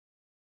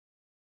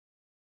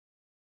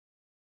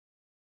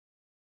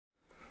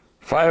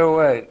Fire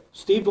away.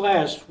 Steve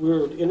Blass,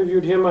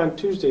 interviewed him on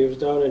Tuesday. He was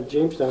down in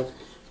Jamestown,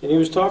 and he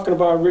was talking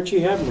about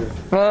Richie Hebner.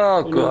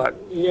 Oh, God.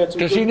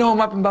 Does he know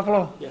him up in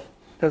Buffalo? Yeah.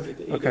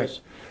 He okay.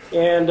 Does.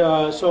 And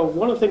so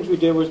one of the things we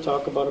did was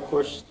talk about, of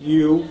course,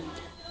 you.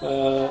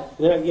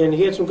 And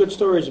he had some good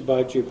stories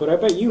about you. But I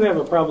bet you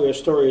have probably a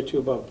story or two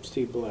about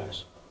Steve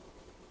Blass.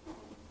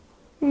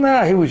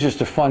 Nah, he was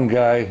just a fun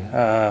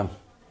guy.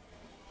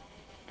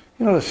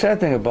 You know, the sad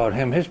thing about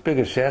him, his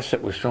biggest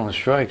asset was throwing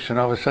strikes, and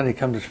all of a sudden he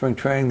comes to spring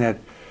training that,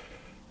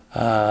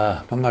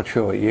 I'm not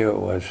sure what year it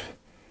was.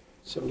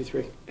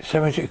 73.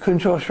 73, he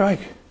couldn't throw a strike.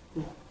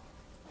 And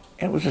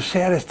it was the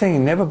saddest thing, he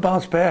never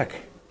bounced back.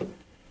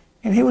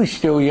 And he was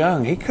still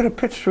young. He could have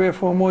pitched 3 or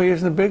 4 more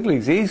years in the big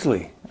leagues,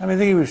 easily. I mean, I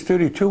think he was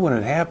 32 when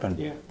it happened.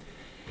 Yeah.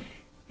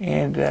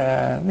 And,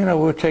 you know,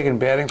 we were taking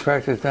batting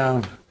practice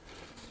down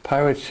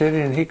Pirate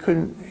City, and he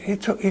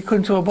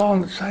couldn't throw a ball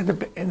inside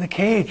in the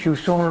cage. He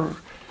was throwing.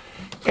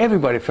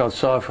 Everybody felt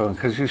sorry for him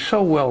because he was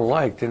so well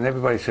liked, and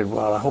everybody said,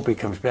 "Well, I hope he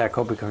comes back.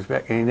 Hope he comes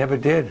back," and he never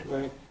did.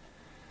 Right.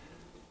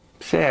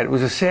 Sad. It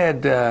was a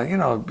sad. You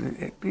know,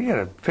 you got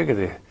to figure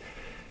that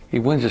he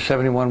wins the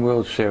 '71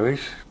 World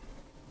Series.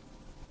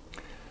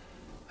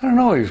 I don't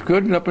know. He was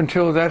good up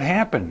until that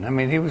happened. I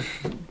mean, he was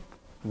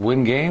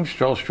win games,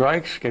 throw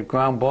strikes, get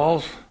ground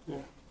balls. Yeah.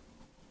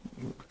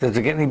 Does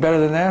it get any better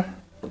than that?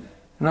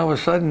 And all of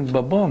a sudden,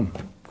 ba-boom,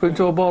 couldn't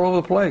throw a ball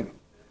over the plate.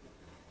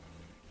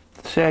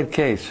 Sad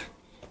case.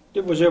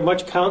 Was there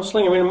much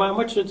counseling? I mean,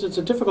 it's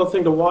a difficult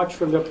thing to watch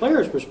from the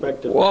player's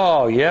perspective.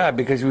 Oh, yeah,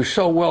 because he was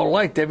so well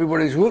liked.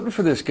 Everybody's rooting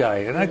for this guy.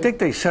 And I think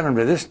they sent him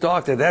to this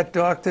doctor, that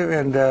doctor,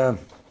 and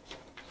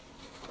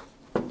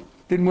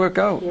didn't work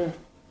out. Yeah.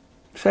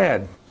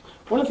 Sad.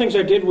 One of the things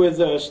I did with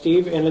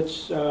Steve, and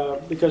it's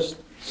because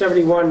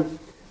 71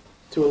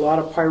 to a lot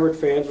of Pirate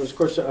fans was, of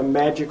course, a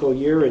magical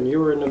year, and you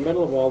were in the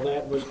middle of all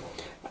that, was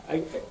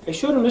I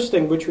showed him this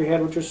thing which we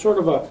had, which was sort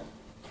of a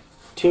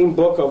team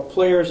book of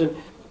players, and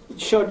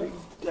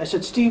I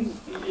said, Steve,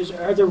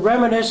 are there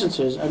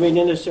reminiscences? I mean,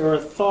 or a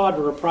thought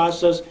or a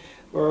process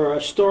or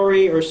a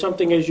story or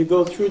something as you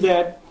go through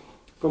that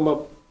from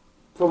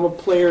a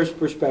player's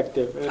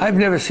perspective? And I've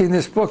never seen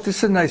this book. This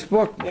is a nice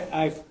book.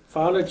 I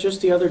found it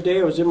just the other day.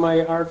 It was in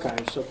my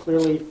archive, so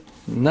clearly.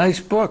 Nice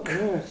book.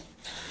 Yeah.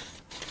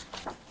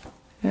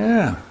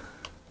 Yeah.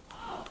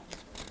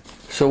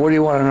 So what do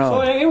you want to know?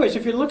 So anyways,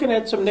 if you're looking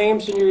at some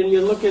names and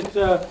you look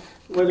at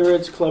whether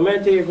it's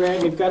Clemente or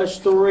Grant, you've got a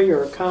story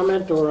or a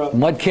comment or a...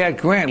 Mudcat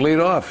Grant, lead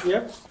off.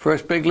 Yep.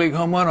 First big league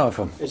home run off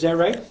him. Is that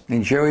right?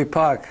 In Jerry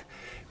Park.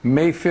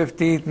 May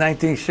 15th,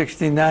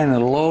 1969, a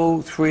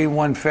low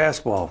 3-1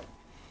 fastball.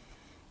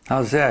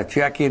 How's that?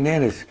 Jackie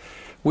Hernandez.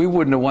 We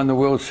wouldn't have won the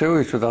World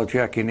Series without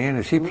Jackie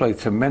Hernandez. He played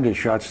tremendous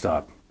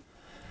shortstop.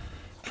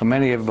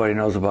 Clemente, everybody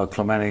knows about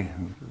Clemente.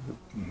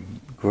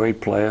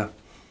 Great player.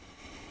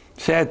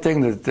 Sad thing,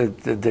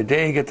 the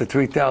day he got the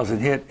 3,000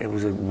 hit, it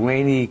was a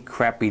rainy,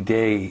 crappy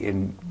day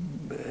in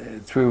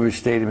Three Rivers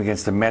Stadium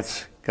against the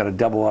Mets. Got a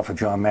double off of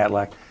John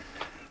Matlack.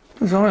 There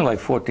was only like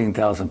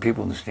 14,000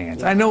 people in the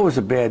stands. I know it was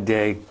a bad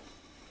day,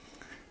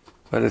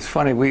 but it's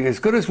funny. As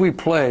good as we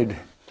played,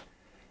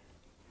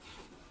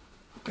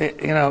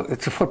 you know,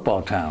 it's a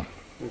football town,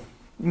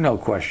 no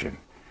question.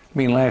 I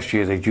mean, last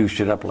year they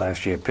juiced it up.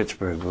 Last year,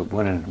 Pittsburgh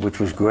winning, which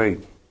was great.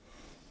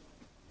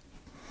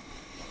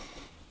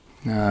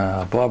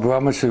 Bob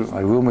Robinson,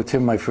 I roomed with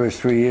him my first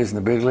 3 years in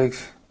the big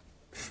leagues.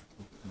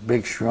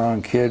 Big,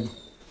 strong kid.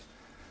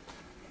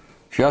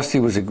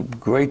 Justy was a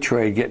great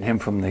trade, getting him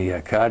from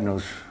the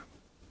Cardinals.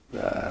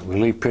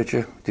 Relief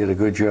pitcher, did a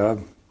good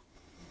job.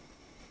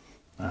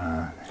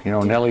 You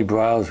know, Nellie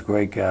Brow's a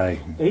great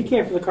guy. He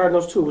came from the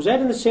Cardinals too. Was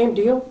that in the same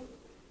deal?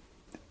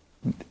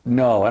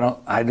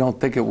 No, I don't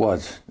think it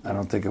was. I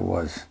don't think it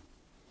was.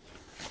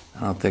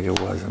 I'm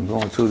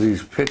going through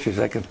these pictures.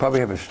 I could probably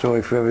have a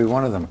story for every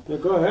one of them. Yeah,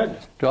 go ahead.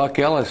 Doc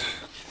Ellis,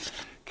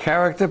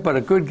 character, but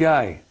a good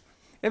guy.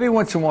 Every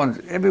once in a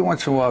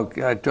while,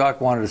 Doc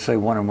wanted to say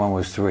 1 and 1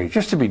 was 3,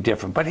 just to be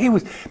different. But he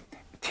was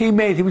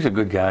teammate. He was a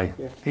good guy.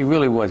 Yeah. He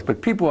really was.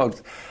 But people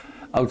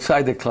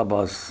outside the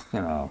clubhouse, you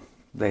know,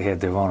 they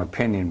had their own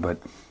opinion. But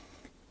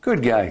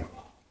good guy.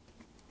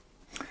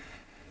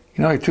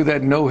 You know, he threw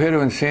that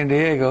no-hitter in San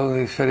Diego.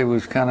 They said he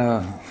was kind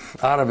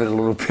of out of it a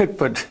little bit,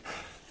 but.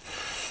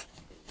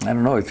 I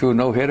don't know. He threw a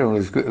no-hitter. It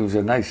was good. It was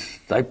a nice.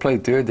 I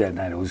played third that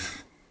night. It was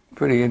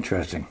pretty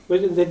interesting. But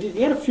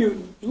he had a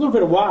little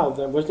bit of wild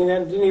then, wasn't he?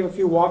 Didn't he have a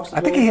few walks?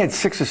 I think he had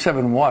 6 or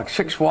 7 walks,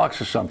 6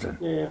 walks or something.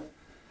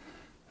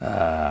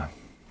 Yeah.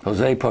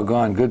 Jose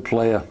Pagan, good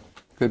player,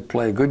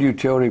 good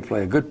utility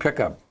player, good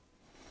pickup.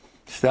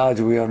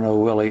 Nostalgia, we all know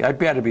Willie. I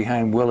batted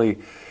behind Willie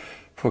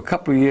for a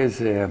couple of years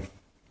there.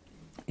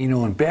 You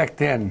know, and back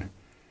then.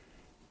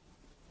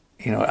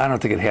 You know, I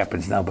don't think it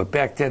happens now, but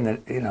back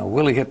then, you know,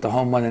 Willie hit the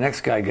home run, the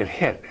next guy got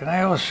hit. And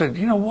I always said,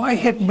 you know, why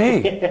hit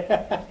me?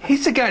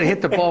 He's the guy that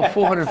hit the ball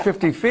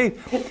 450 feet.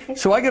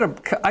 So I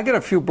got a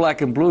few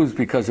black and blues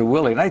because of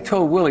Willie. And I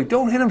told Willie,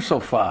 don't hit him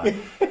so far.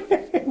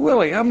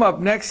 Willie, I'm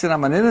up next, and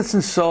I'm an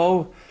innocent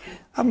soul.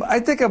 I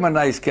think I'm a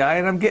nice guy,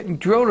 and I'm getting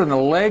drilled in the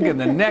leg and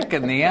the neck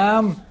and the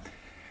arm.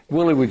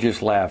 Willie would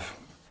just laugh.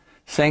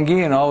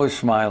 Sanguine, always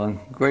smiling,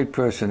 great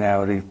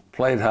personality,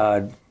 played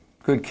hard,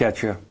 good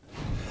catcher.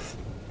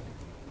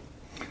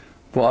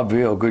 Bob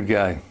Veal, good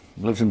guy,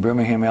 lives in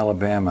Birmingham,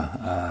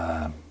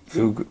 Alabama.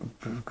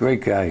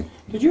 Great guy.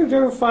 Did you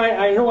ever find,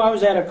 I know I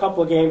was at a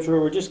couple of games where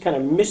it were just kind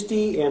of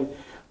misty and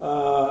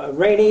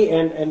rainy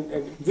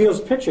and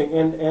Veal's pitching,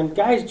 and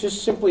guys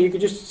just simply, you could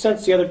just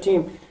sense the other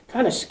team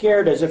kind of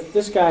scared as if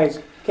this guy's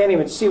can't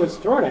even see what's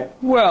thrown at.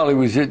 Well, he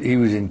was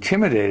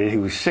intimidated. He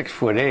was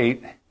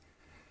 6'8".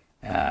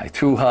 He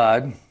threw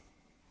hard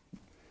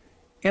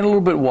and a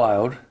little bit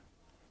wild.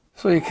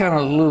 So you kind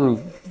of a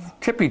little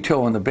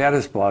tippy-toe in the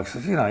batter's box.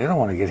 You know, you don't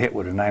want to get hit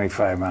with a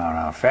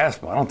 95-mile-an-hour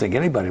fastball. I don't think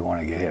anybody want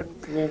to get hit.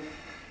 Yeah.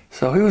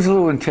 So he was a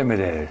little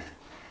intimidated.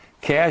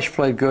 Cash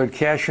played good.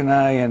 Cash and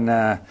I, and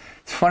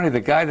it's funny,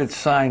 the guy that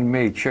signed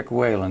me, Chick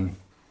Whalen,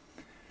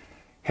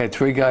 had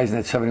 3 guys in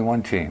that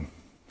 71 team.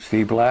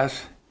 Steve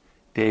Blass,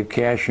 Dave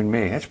Cash, and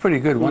me. That's pretty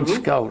good. One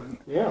scout.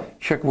 Yeah.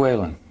 Chick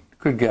Whalen,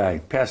 good guy.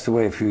 Passed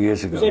away a few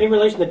years ago. Was any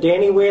relation to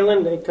Danny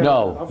Whalen?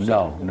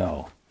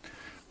 No.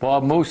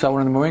 Bob Moose, I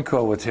went in the Marine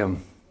Corps with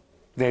him.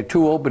 They had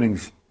 2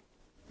 openings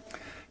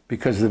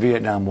because of the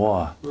Vietnam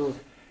War.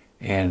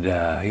 And,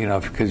 you know,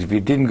 because if you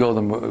didn't go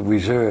to the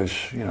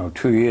reserves, you know,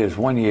 2 years,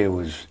 1 year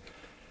was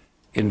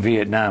in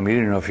Vietnam. You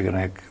didn't know if you're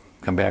going to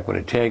come back with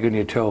a tag on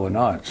your toe or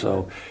not.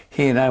 So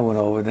he and I went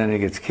over, then he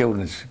gets killed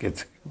in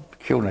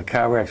a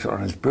car accident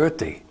on his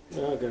birthday.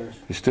 Oh, gosh.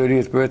 His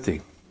 30th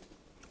birthday.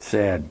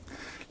 Sad.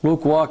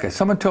 Luke Walker.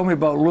 Someone told me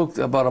about Luke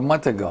about a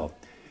month ago.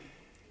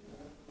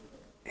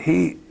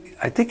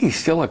 I think he's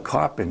still a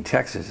cop in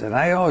Texas. And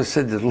I always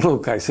said to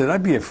Luke, I said,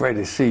 I'd be afraid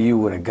to see you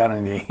with a gun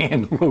in your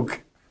hand,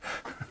 Luke.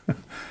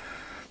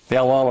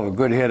 Dale Oliver,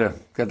 good hitter.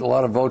 Got a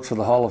lot of votes for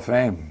the Hall of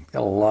Fame.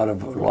 Got a lot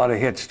of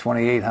hits,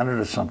 2,800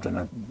 or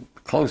something,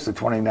 close to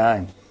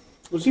 29.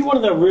 Was he one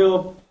of the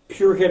real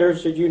pure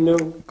hitters that you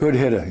knew? Good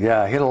hitter,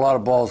 yeah. Hit a lot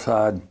of balls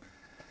hard.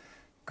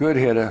 Good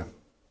hitter.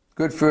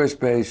 Good first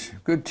base.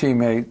 Good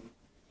teammate.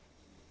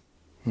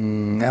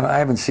 I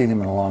haven't seen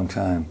him in a long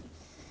time.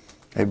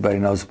 Everybody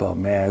knows about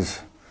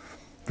Maz.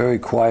 Very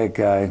quiet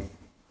guy.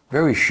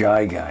 Very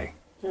shy guy.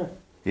 Yeah.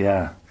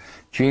 Yeah.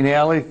 Gene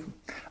Alley.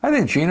 I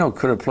think Gino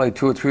could have played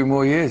 2 or 3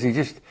 more years. He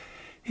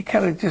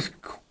kind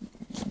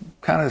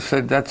of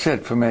said, that's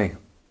it for me.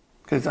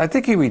 Because I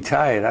think he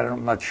retired.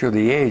 I'm not sure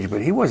the age,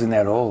 but he wasn't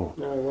that old.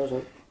 No, he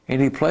wasn't.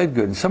 And he played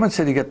good. And someone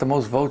said he got the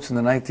most votes in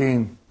the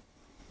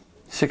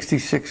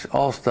 1966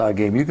 All-Star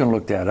game. You can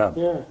look that up.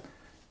 Yeah.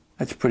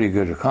 That's a pretty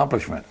good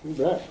accomplishment. You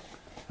bet.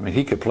 I mean,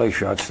 he could play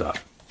shortstop.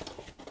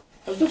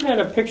 I was looking at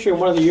a picture in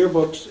one of the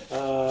yearbooks,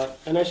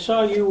 and I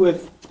saw you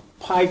with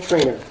Pie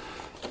Trainer.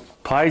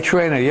 Pie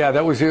Trainer, yeah,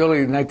 that was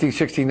early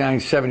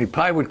 1969-70.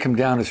 Pie would come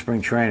down to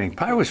spring training.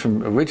 Pie was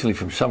originally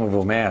from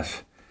Somerville,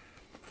 Mass.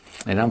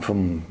 And I'm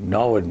from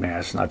Norwood,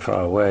 Mass, not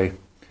far away.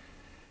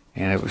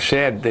 And it was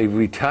sad, they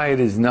retired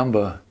his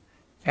number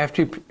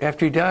after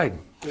he died.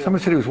 Yeah.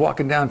 Someone said he was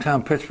walking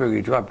downtown Pittsburgh,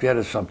 he dropped dead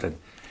or something.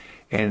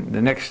 And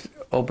the next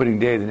opening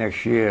day the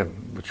next year,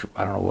 which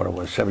I don't know what it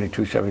was,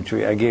 72,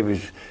 73, I gave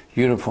his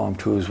uniform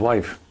to his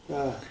wife.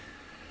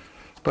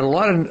 But a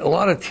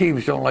lot of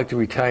teams don't like to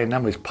retire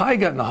numbers. Pie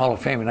got in the Hall of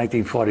Fame in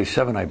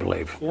 1947, I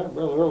believe. Yeah,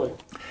 real early.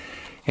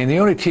 And the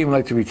only team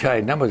like to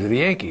retire numbers are the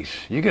Yankees.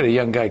 You got a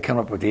young guy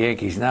coming up with the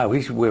Yankees now.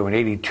 He's wearing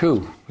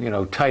 82, you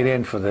know, tight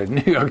end for the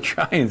New York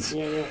Giants.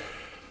 Yeah.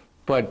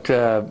 But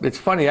it's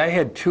funny, I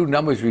had 2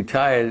 numbers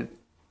retired,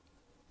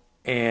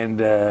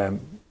 and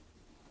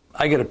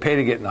I got to pay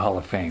to get in the Hall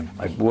of Fame.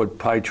 I bought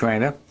Pie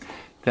Trainer.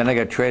 Then I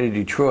got traded to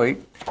Detroit,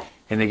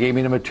 and they gave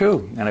me number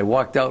 2. And I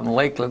walked out in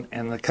Lakeland,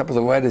 and a couple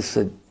of the writers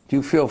said, do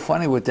you feel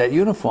funny with that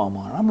uniform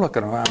on? I'm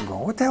looking around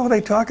going, what the hell are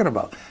they talking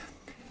about?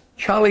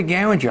 Charlie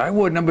Garinger, I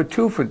wore number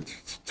 2 for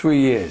 3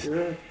 years.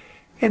 Sure.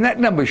 And that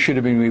number should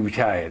have been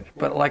retired.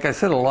 But like I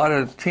said, a lot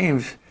of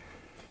teams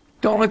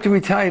don't like to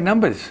retire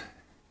numbers.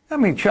 I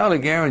mean, Charlie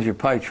Garinger,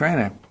 Pie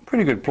Trainer,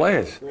 pretty good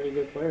players. Pretty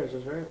good players,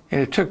 that's right.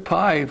 And it took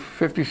Pie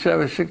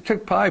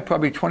took Pie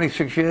probably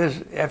 26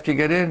 years after he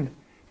got in.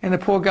 And the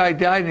poor guy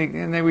died,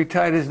 and they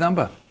retired his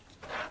number.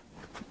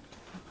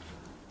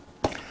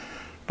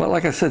 But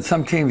like I said,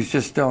 some teams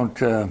just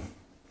don't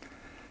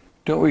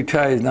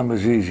retire his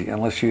numbers easy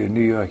unless you're a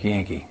New York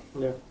Yankee.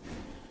 Yeah.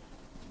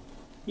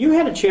 You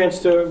had a chance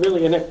to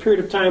really, in that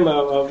period of time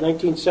of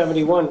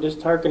 1971,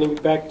 just harkening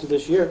back to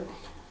this year,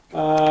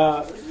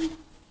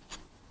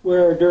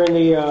 where during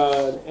the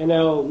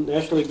NL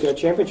National League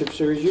Championship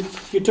Series,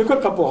 you took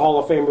a couple of Hall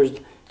of Famers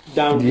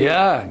down here.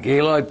 Yeah,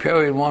 Gaylord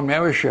Perry and Juan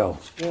Marichal.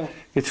 Yeah.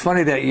 It's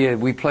funny that year,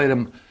 we played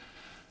them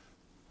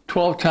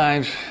 12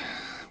 times.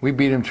 We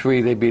beat them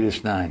 3, they beat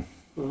us 9.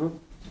 Mm-hmm.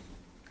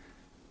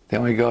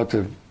 Then we go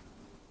to,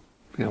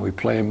 we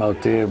play them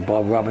out there.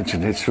 Bob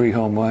Robinson hit 3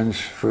 home runs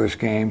first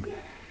game.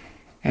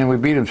 And we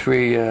beat them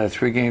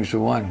 3 games to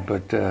 1.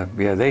 But,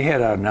 yeah, they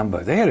had our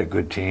number. They had a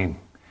good team.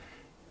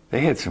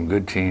 They had some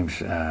good teams.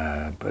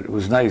 But it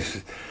was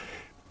nice.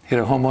 Hit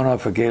a home run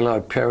off of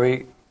Gaylord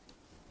Perry.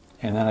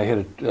 and then I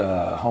hit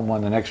a home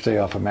run the next day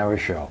off of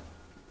Marichal.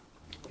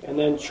 And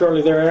then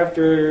shortly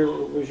thereafter,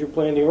 as you're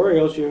playing the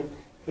Orioles, you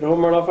hit a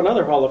home run off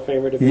another Hall of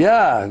Famer.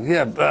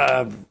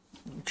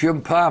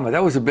 Jim Palmer.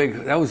 That was a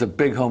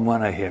big home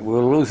run I hit. We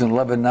were losing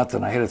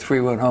 11-0. I hit a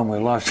 3-run home. We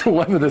lost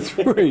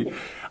 11-3.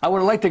 I would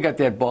have liked to get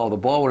that ball. The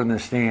ball was in the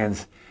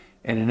stands,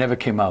 and it never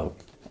came out.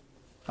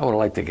 I would have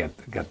liked to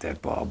get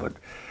that ball. But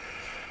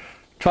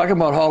talking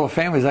about Hall of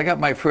Famers, I got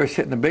my first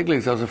hit in the big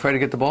leagues. I was afraid to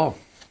get the ball.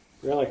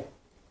 Really?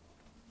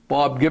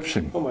 Bob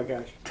Gibson. Oh my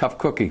gosh. Tough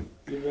cookie.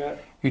 You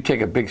bet. You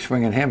take a big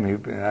swing at him.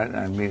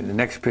 I mean, the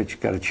next pitch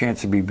got a chance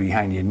to be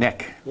behind your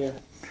neck. Yeah.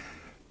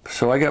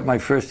 So I got my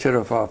first hit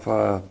off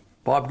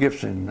Bob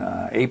Gibson,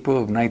 April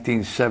of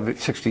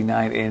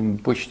 1969 in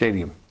Busch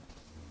Stadium.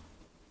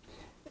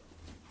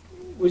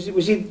 Was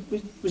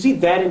he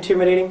that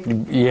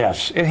intimidating?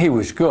 Yes, and he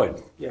was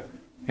good. Yeah.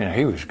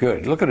 He was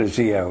good. Look at his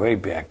ERA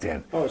back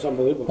then. Oh, it's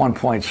unbelievable. 1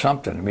 point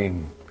something. I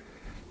mean,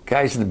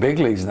 guys in the big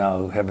leagues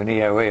now have an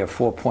ERA of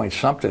 4 point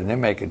something, and they're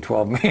making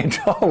 $12 million.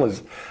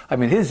 I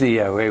mean, his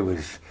ERA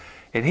was,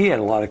 and he had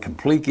a lot of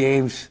complete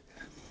games,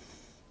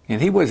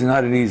 and he was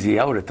not an easy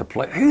out at the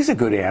plate. He was a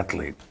good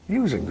athlete.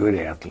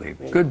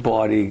 Good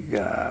body,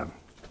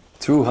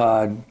 threw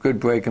hard, good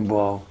breaking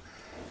ball,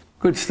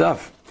 good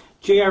stuff.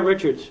 J.R.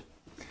 Richards.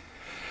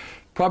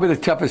 Probably the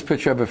toughest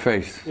pitcher I ever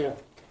faced. Yeah.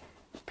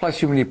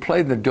 Plus, when you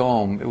played in the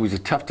Dome, it was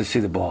tough to see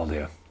the ball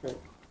there. Right.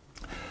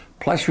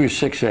 Plus, you were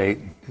 6'8",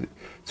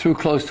 threw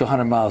close to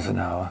 100 miles an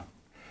hour.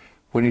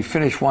 When he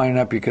finished winding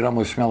up, you could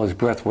almost smell his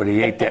breath what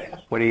he ate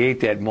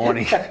that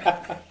morning.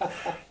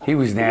 He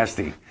was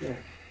nasty.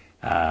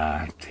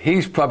 Yeah.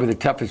 He's probably the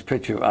toughest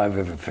pitcher I've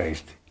ever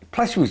faced.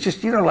 Plus, he was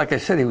just, like I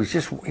said, he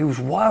was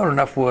wild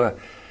enough where,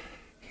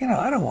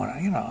 I don't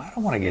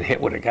want to get hit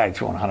with a guy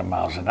throwing 100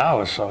 miles an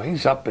hour. So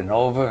he's up and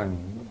over,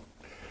 and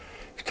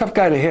he's a tough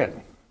guy to hit.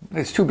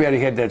 It's too bad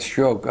he had that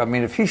stroke. I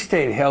mean, if he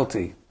stayed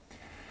healthy,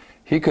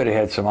 he could have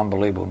had some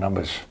unbelievable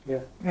numbers. Yeah.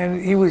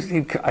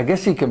 And I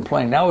guess he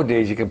complained.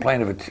 Nowadays, you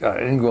complain of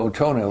an ingrown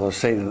toenail, they'll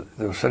send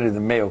you to the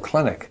Mayo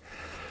Clinic.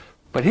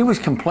 But he was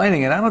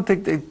complaining, and I don't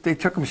think they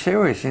took him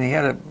serious. And he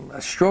had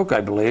a stroke,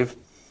 I believe.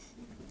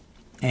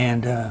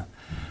 And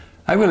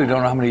I really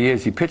don't know how many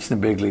years he pitched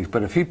in the big leagues,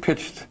 but if he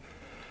pitched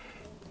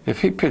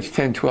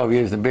 10, 12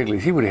 years in the big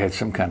leagues, he would have had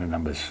some kind of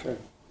numbers. Sure.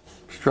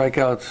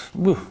 Strikeouts,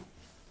 woo.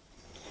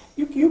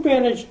 You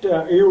managed,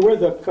 you were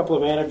with a couple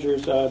of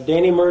managers,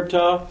 Danny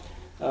Murtaugh,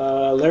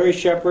 Larry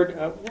Shepard.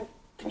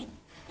 Can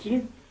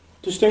you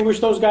distinguish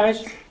those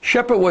guys?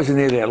 Shepard wasn't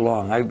there that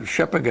long.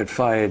 Shepard got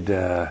fired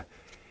at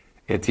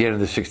the end of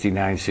the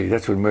 '69 season.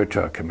 That's when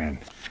Murtaugh came in.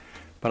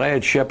 But I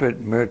had Shepard,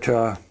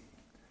 Murtaugh,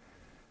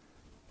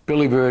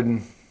 Billy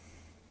Burden,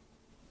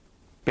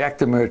 back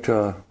to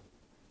Murtaugh,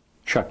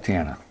 Chuck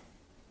Tanner.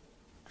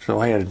 So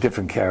I had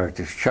different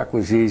characters. Chuck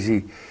was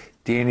easy.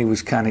 Danny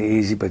was kind of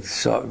easy, but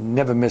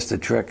never missed a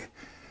trick.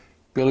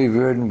 Billy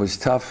Burden was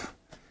tough.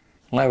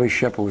 Larry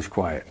Shepard was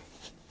quiet.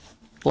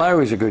 Larry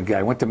was a good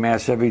guy. Went to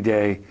Mass every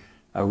day.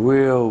 A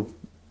real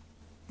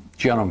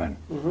gentleman.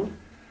 Mm-hmm.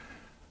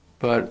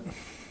 But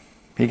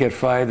he got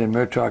fired, and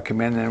Murtaugh came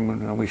in,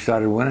 and we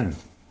started winning.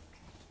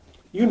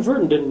 You and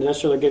Verdon didn't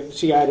necessarily get to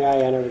see eye to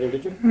eye on everything,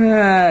 did you?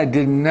 Nah, I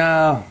didn't.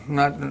 No,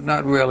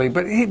 not really.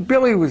 But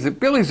Billy's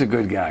a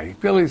good guy.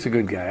 Billy's a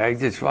good guy.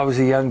 I was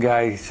a young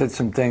guy. He said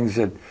some things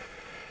that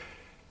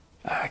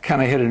I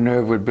kind of hit a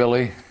nerve with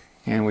Billy,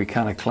 and we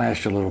kind of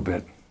clashed a little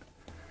bit.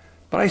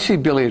 But I see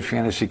Billy at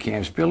fantasy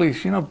camps.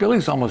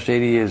 Billy's almost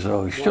 80 years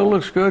old. He still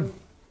looks good.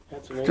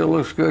 That's amazing. Still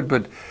looks good.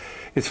 But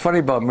it's funny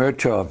about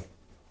Murtaugh.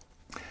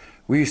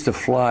 We used to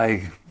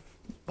fly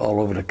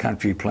all over the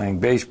country playing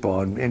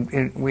baseball,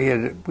 and we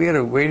had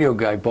a radio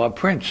guy, Bob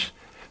Prince.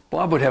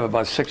 Bob would have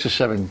about 6 or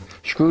 7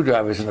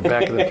 screwdrivers in the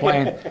back of the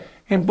plane,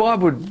 and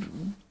Bob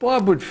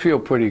would feel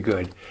pretty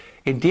good.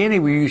 And Danny,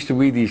 we used to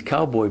read these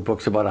cowboy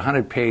books, about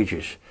 100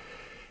 pages,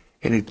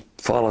 and he'd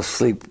fall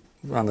asleep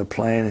on the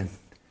plane.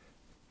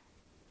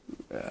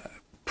 And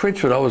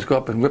Prince would always go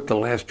up and rip the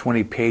last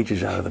 20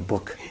 pages out of the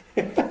book.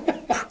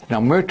 Now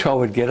Murtaugh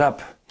would get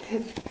up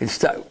and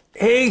start,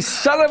 "Hey,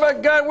 son of a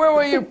gun, where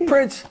were you,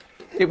 Prince?"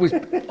 It was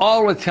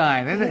all the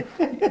time. And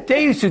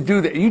they used to do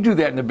that. You do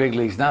that in the big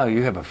leagues now,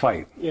 you have a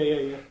fight.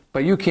 Yeah.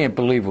 But you can't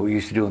believe what we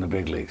used to do in the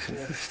big leagues.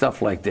 Yeah.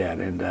 Stuff like that.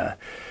 And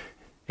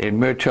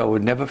Murtaugh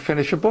would never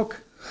finish a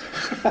book.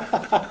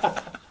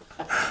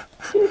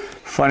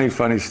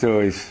 Funny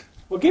stories.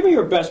 Well, give me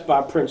your best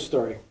Bob Prince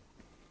story.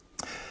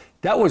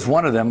 That was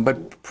one of them,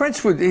 but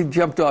Prince he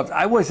jumped off.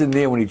 I wasn't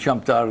there when he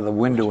jumped out of the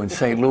window in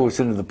St. Louis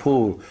into the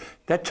pool.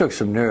 That took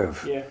some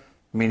nerve. Yeah.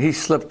 I mean, he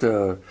slipped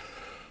or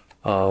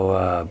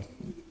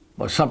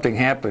something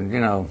happened,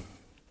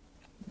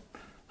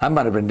 I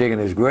might have been digging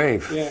his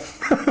grave. Yeah.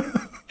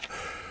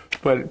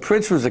 But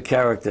Prince was a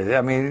character.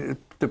 I mean,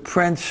 the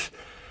Prince,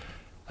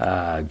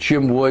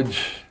 Jim Woods,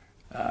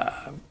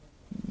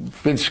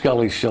 Vince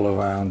Scully's still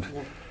around.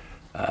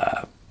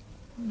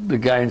 The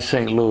guy in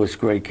St. Louis,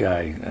 great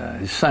guy.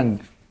 His son,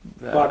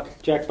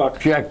 Jack Buck.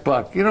 Jack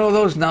Buck.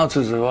 Those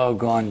announcers are all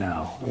gone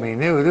now. I mean,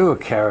 they were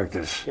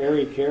characters.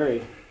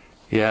 Carey.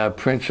 Yeah,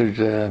 Prince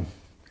would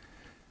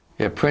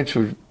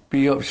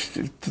be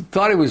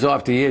thought he was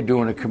off the air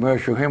doing a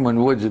commercial. Him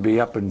and Woods would be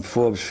up in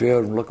Forbes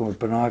Field and looking with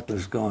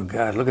binoculars, going,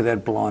 "God, look at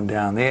that blonde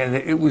down there."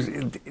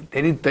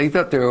 And they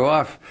thought they were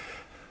off.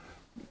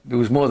 There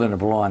was more than a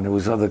blonde. There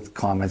was other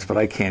comments, but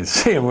I can't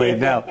say them right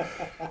now.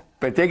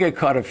 But they get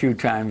caught a few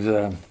times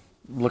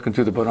looking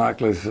through the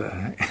binoculars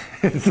in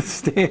the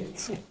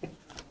stands.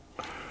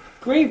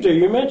 Gravedigger,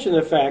 you mentioned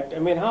the fact. I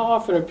mean, how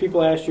often have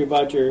people asked you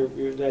about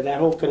that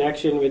whole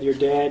connection with your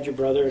dad, your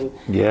brother, and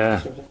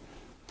yeah.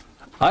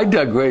 I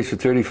dug graves for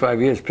 35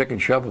 years, pick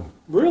and shovel.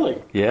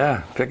 Really?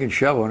 Yeah, pick and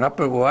shovel. And up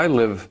where I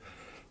live,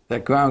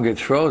 that ground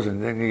gets frozen.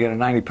 Then you get a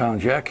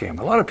 90-pound jackhammer.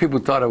 A lot of people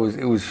thought it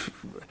was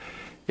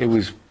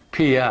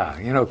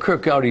PR. You know,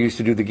 Kirk Gowdy used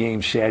to do the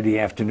game Saturday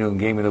afternoon,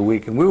 game of the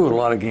week, and we were a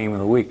lot of game of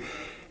the week.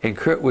 And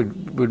Kurt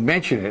would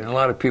mention it, and a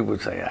lot of people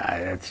would say,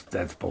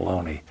 that's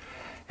baloney.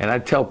 And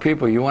I'd tell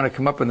people, you want to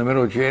come up in the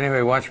middle of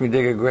January, watch me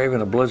dig a grave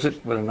in a blizzard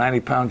with a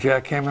 90-pound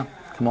jackhammer?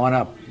 Come on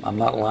up. I'm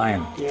not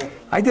lying. Yeah.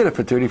 I did it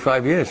for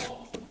 35 years.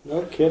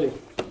 No kidding.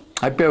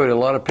 I buried a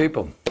lot of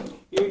people.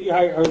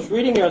 I was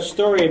reading a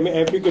story,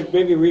 if you could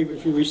maybe,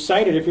 if you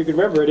recite it, if you could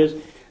remember it, is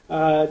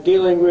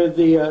dealing with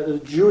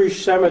the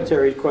Jewish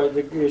cemetery, quite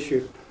the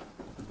issue.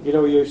 You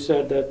know, you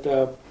said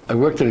that... I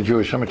worked at a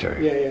Jewish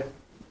cemetery. Yeah, yeah.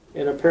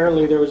 And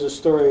apparently there was a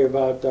story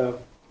about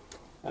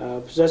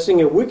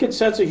possessing a wicked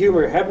sense of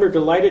humor. Hebner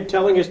delighted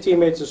telling his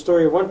teammates the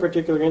story of one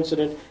particular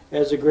incident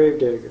as a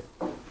gravedigger.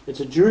 It's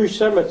a Jewish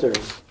cemetery.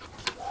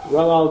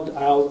 Well,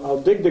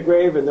 I'll dig the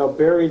grave and they'll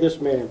bury this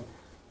man.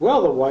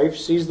 Well, the wife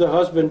sees the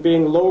husband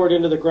being lowered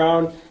into the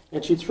ground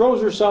and she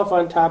throws herself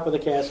on top of the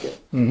casket.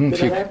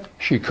 Mm-hmm.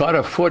 She caught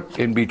her foot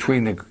in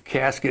between the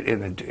casket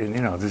and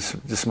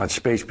this much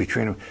space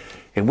between them,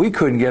 and we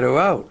couldn't get her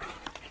out.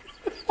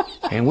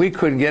 And we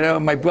couldn't get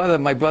out. My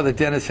brother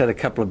Dennis had a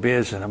couple of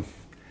beers in him,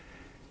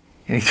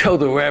 and he told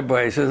the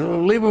rabbi, he says,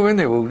 well, "Leave her in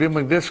there. We'll give him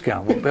a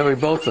discount. We'll bury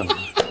both of them."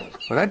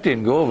 Well, that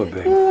didn't go over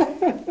big.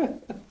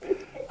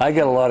 I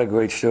got a lot of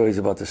great stories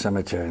about the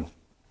cemetery.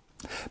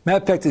 Matter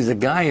of fact, there's a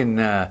guy in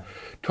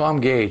Tom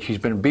Gage. He's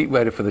been a beat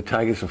writer for the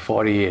Tigers for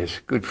 40 years.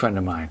 Good friend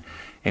of mine.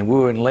 And we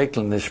were in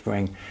Lakeland this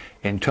spring,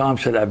 and Tom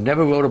said, "I've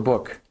never wrote a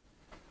book,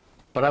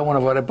 but I want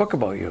to write a book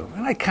about you."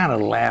 And I kind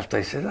of laughed.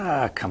 I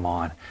said, come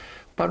on.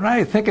 But when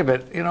I think of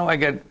it, you know, I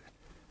got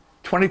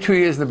 22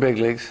 years in the big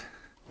leagues.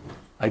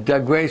 I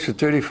dug graves for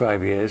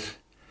 35 years.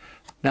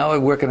 Now I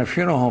work in a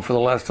funeral home for the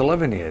last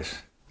 11 years.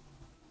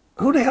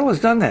 Who the hell has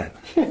done that?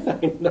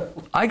 I know.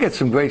 I got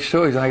some great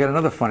stories, and I got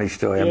another funny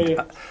story.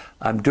 Yeah.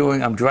 I'm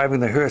driving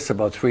the hearse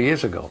about 3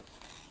 years ago,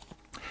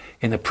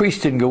 and the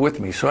priest didn't go with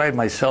me, so I had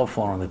my cell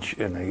phone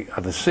in the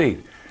other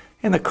seat,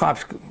 and the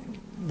cop's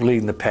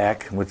leading the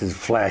pack with his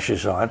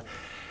flashes on,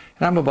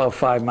 and I'm about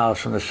 5 miles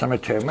from the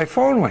cemetery. My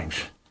phone rings.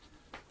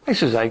 I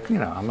says,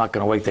 I'm not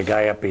going to wake the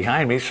guy up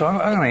behind me, so I'm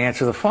going to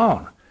answer the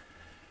phone.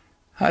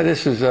 Hi,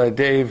 this is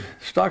Dave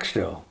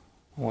Stockstill.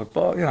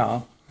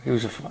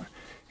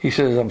 He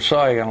says, "I'm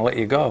sorry, I'm going to let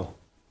you go."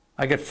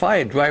 I get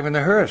fired driving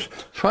the hearse.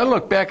 So I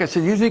look back, I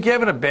said, "You think you're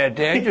having a bad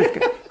day?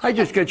 I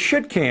just got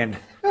shit canned."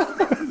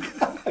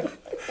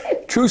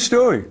 True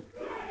story.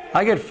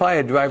 I get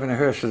fired driving the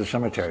hearse to the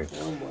cemetery.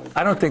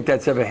 I don't think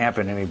that's ever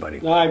happened to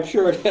anybody. No, I'm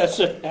sure it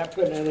hasn't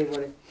happened to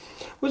anybody.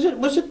 Was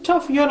it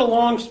tough? You had a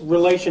long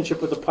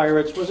relationship with the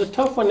Pirates. Was it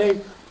tough when they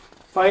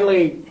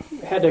finally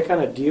had to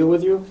kind of deal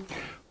with you?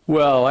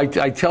 Well, I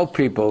tell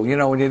people,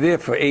 when you're there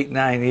for 8,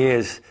 9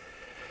 years,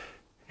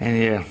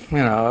 and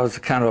I was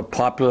kind of a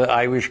popular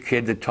Irish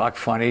kid that talked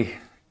funny,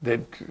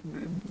 that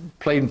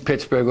played in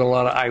Pittsburgh with a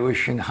lot of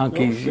Irish and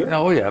hunkies.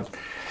 Oh, sure. Yeah.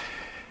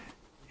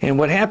 And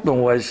what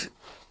happened was,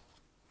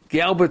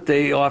 Galbert,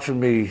 they offered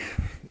me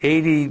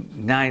 80,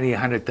 90,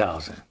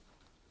 100,000.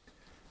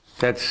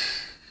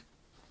 That's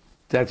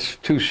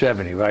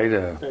 270, right?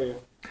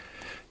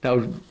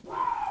 Now,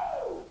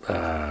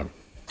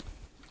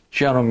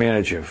 general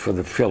manager for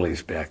the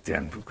Phillies back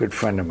then, a good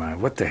friend of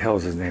mine. What the hell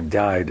is his name?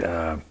 Died.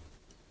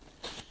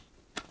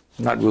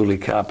 Not Rudy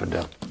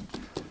Carpenter.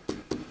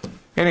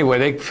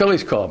 Anyway,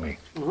 Phillies called me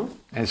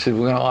and said,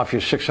 "We're going to offer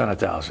you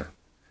 600,000.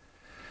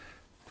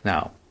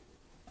 Now,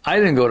 I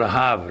didn't go to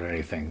Harvard or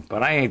anything,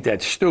 but I ain't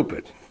that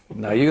stupid.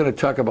 Now, you're going to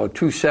talk about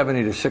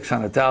 270 to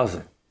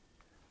 600,000.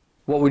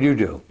 What would you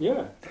do?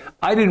 Yeah.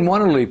 I didn't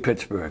want to leave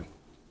Pittsburgh.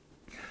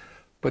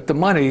 But the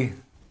money,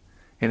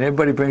 and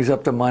everybody brings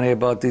up the money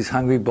about these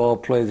hungry ball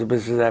players,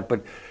 this and that,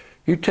 but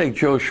you take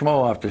Joe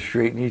Schmo off the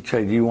street and you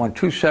say, "Do you want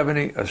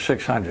 270 or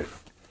 600?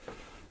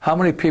 How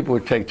many people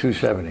would take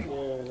 270?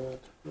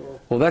 Yeah.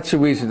 Well, that's the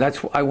reason.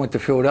 That's why I went to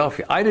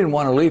Philadelphia. I didn't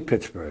want to leave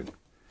Pittsburgh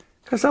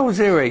because I was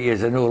there 8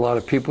 years. I knew a lot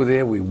of people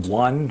there. We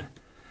won.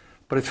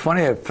 But it's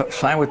funny, I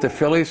signed with the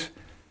Phillies.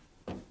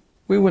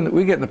 We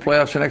get in the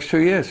playoffs the next 2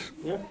 years.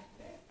 Yeah.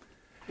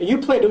 And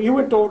you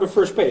went over to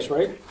first base,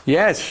 right?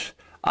 Yes.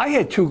 I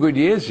had 2 good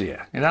years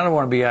there. And I don't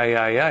want to be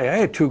I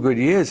had 2 good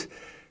years.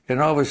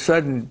 And all of a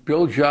sudden,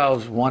 Bill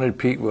Giles wanted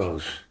Pete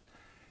Rose.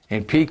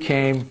 And Pete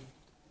came,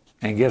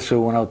 and guess who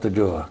went out the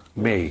door?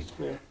 Me.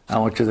 Yeah. I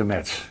went to the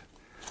Mets.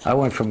 I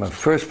went from a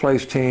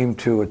first-place team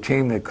to a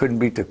team that couldn't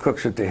beat the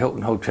Cooks at the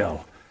Hilton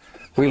Hotel.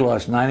 We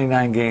lost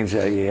 99 games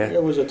that year.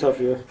 It was a tough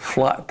year.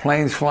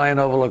 Planes flying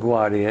over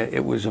LaGuardia.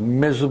 It was a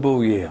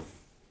miserable year.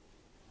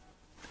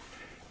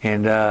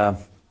 And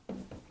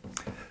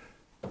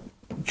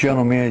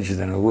general manager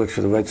then, who works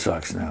for the Red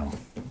Sox now,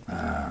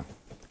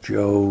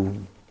 Joe.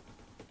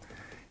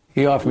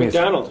 He offered me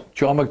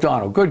Joe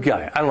McDonald, good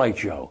guy. I like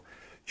Joe.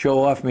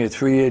 Joe offered me a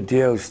 3-year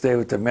deal to stay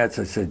with the Mets.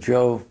 I said,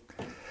 Joe,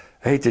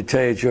 I hate to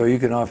tell you, Joe, you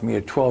can offer me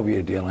a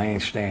 12-year deal. I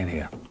ain't staying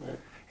here. Right.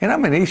 And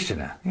I'm an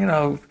Easterner, you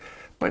know.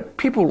 But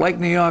people like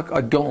New York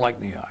or don't like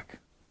New York.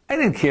 I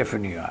didn't care for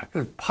New York. It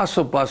was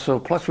hustle bustle.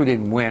 Plus, we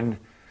didn't win.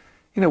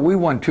 You know, we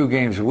won 2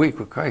 games a week.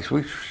 Well, Christ,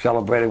 we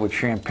celebrated with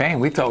champagne.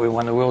 We thought we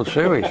won the World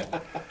Series.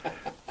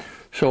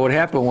 So what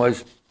happened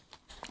was,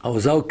 I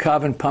was out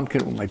carving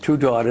pumpkin with my 2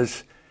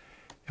 daughters,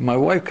 and my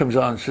wife comes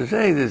on and says,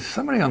 hey, there's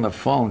somebody on the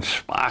phone,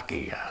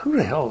 Sparky. Who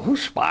the hell?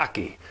 Who's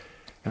Sparky?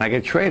 And I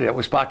get traded. It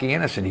was Sparky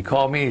Innocent. He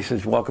called me. He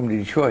says, welcome to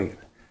Detroit.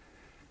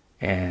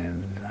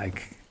 And I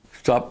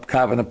stopped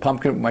carving the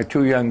pumpkin with my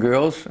 2 young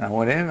girls. And I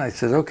went in. I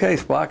said, okay,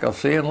 Spark, I'll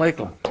see you in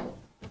Lakeland.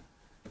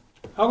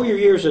 How were your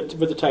years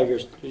with the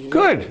Tigers?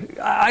 Good.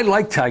 I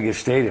like Tiger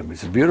Stadium.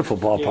 It's a beautiful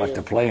ballpark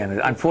to play in.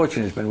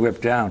 Unfortunately, it's been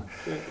ripped down.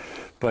 Yeah.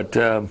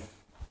 But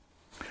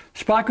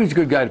Sparky's a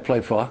good guy to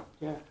play for.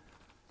 Yeah.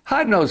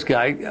 Hard-nosed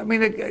guy. I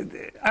mean,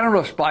 I don't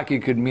know if Sparky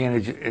could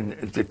manage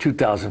the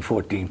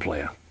 2014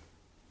 player.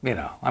 You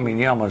know, I mean,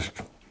 he almost...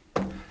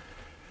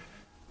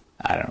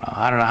 I don't know.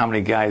 I don't know how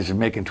many guys are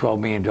making $12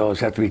 million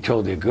have to be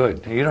told they're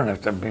good. You don't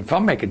have to. I mean, if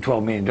I'm making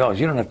 $12 million,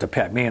 you don't have to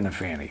pat me in the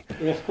fanny.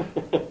 Yeah.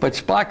 But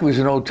Sparky was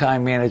an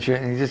old-time manager,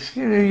 and he just,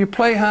 you know, you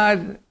play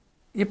hard,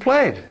 you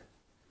played.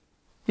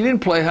 You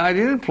didn't play hard,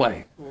 you didn't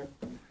play.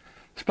 Yeah.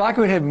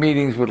 Sparky would have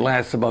meetings would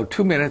last about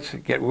 2 minutes,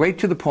 get right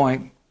to the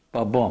point,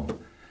 boom.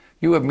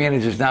 You have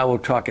managers now who will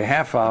talk a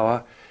half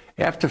hour.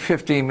 After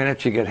 15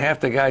 minutes, you get half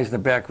the guys in the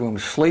back room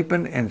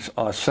sleeping and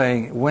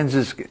saying, when's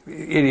this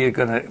idiot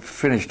going to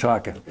finish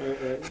talking?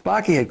 Right.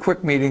 Sparky had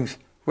quick meetings,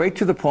 right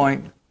to the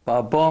point,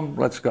 boom,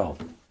 let's go.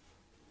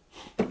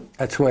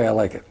 That's the way I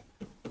like it.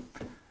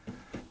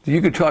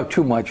 You could talk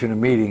too much in a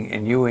meeting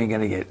and you ain't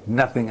going to get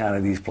nothing out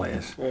of these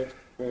players. Right.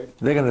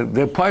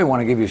 They'll probably want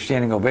to give you a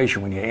standing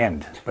ovation when you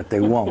end, but they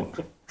won't.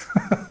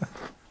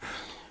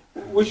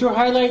 Was your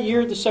highlight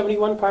year the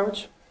 '71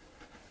 Pirates?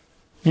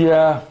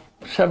 Yeah.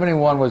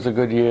 71 was a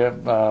good year.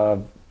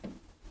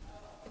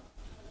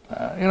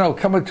 You know,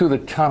 coming through the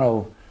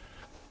tunnel,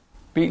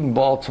 beating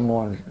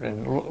Baltimore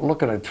and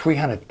looking at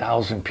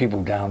 300,000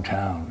 people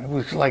downtown. It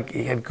was like,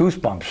 you had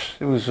goosebumps.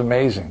 It was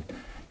amazing.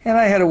 And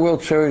I had a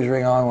World Series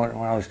ring on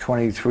when I was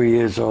 23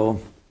 years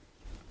old.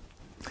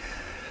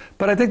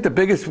 But I think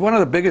one of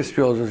the biggest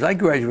thrills was I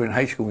graduated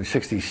high school in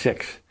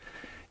 '66.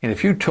 And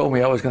if you told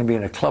me I was going to be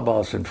in a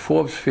clubhouse in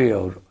Forbes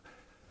Field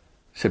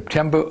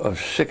September of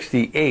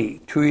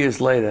 '68, 2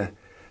 years later,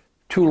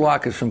 2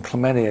 lockers from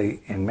Clemente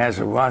and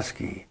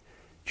Mazeroski,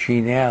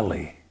 Gene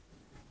Alley,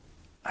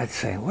 I'd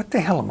say, what the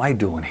hell am I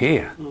doing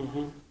here?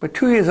 Mm-hmm. But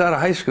 2 years out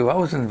of high school, that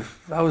was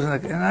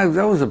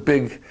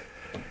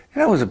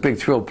a big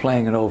thrill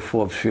playing in old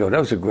Forbes Field. That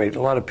was a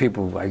lot of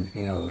people,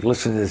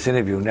 listening to this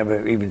interview,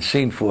 never even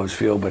seen Forbes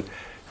Field, but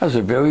that was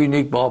a very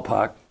unique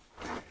ballpark,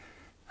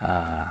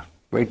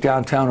 right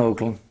downtown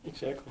Oakland.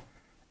 Exactly.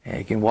 And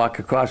you can walk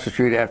across the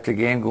street after the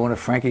game, go into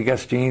Frankie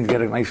Gustine's,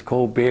 get a nice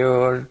cold beer.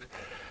 Or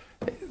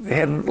they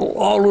had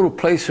all little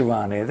places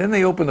around there. Then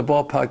they opened the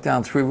ballpark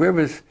down Three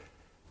Rivers.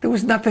 There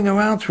was nothing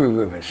around Three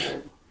Rivers.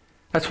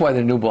 That's why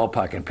the new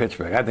ballpark in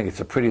Pittsburgh, I think it's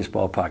the prettiest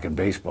ballpark in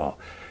baseball.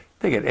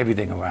 They got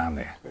everything around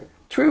there.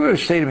 Three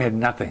Rivers Stadium had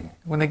nothing.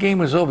 When the game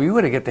was over, you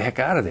had to get the heck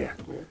out of there.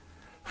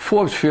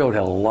 Forbes Field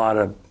had a lot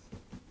of,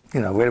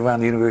 right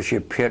around the University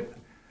of Pitt.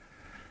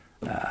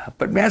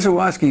 But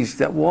Mazeroski's,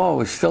 that wall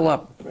was still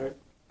up. Right.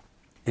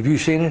 Have you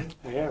seen it?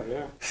 I have,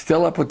 yeah.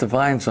 Still up with the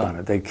vines on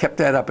it. They kept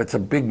that up. It's a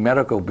big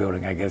medical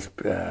building, I guess,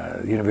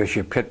 the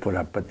University of Pitt put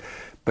up.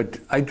 But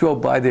I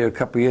drove by there a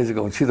couple of years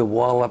ago and see the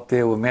wall up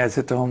there where Maz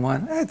hit the home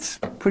run. That's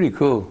pretty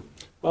cool.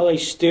 Well, they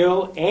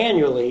still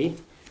annually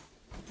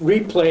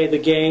replay the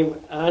game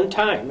on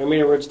time. I mean,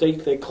 in other words,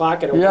 they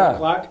clock at 1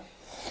 o'clock,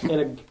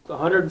 and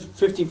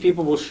 150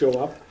 people will show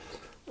up.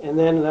 And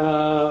then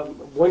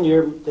one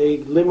year they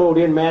limoed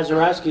in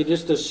Mazeroski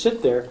just to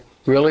sit there.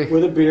 Really?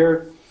 With a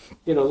beer,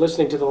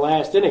 listening to the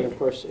last inning, of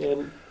course,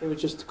 and it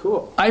was just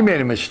cool. I made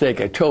a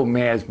mistake. I told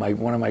Maz,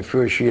 one of my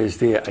first years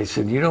there, I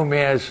said,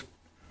 Maz,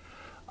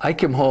 I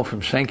came home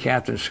from St.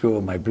 Catherine's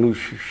School, my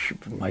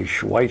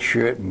white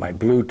shirt and my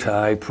blue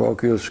tie,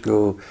 parochial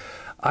school.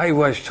 I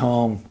rushed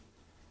home,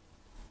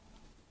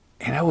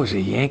 and I was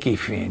a Yankee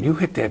fan. You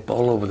hit that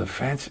ball over the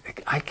fence.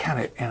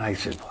 And I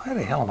said, why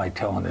the hell am I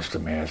telling this to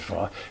Maz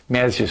for?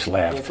 Maz just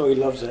laughed. That's why he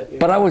loves it. Yeah.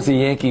 But I was a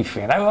Yankee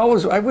fan. I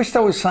wished I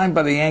was signed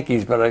by the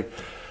Yankees, but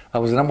I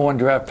was the #1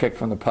 draft pick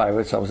from the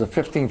Pirates. I was the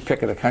 15th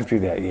pick of the country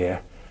that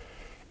year.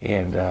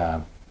 And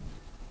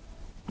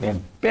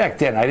back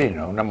then, I didn't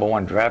know,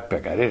 #1 draft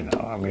pick, I didn't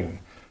know. I mean,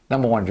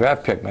 #1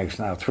 draft pick makes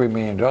now $3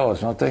 million,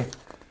 don't they?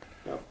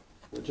 Yep.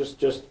 just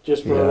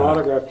for an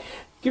autograph.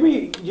 Do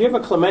you have a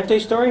Clemente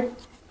story?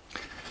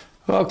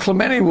 Well,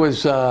 Clemente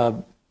was. Okay.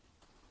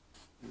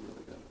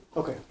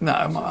 No,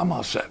 I'm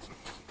all set.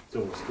 It's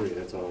almost 3.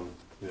 That's all.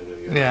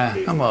 Yeah,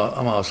 I'm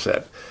all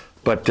set.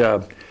 But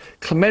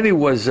Clemente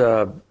was.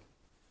 I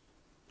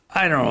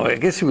don't know. I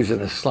guess he was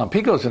in a slump.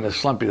 He goes in a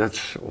slump.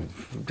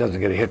 Doesn't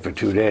get a hit for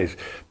 2 days.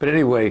 But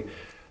anyway,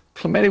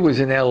 Clemente was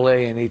in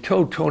L.A. and he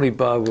told Tony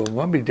Bogwell,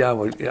 "Run me down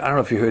with." I don't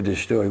know if you heard this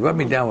story. Run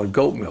me down with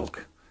goat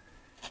milk.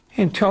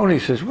 And Tony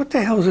says, "What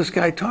the hell is this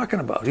guy talking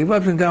about?" He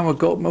rubs him down with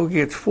goat milk. He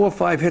gets 4 or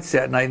 5 hits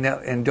that night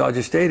in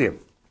Dodger Stadium.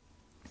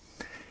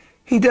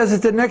 He does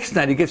it the next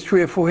night. He gets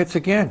 3 or 4 hits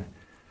again.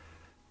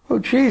 Oh,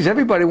 geez,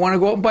 everybody wanted to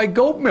go out and buy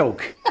goat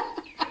milk.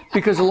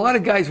 Because a lot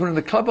of guys went in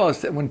the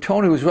clubhouse, when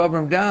Tony was rubbing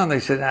him down,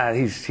 they said,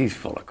 he's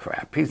full of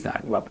crap. He's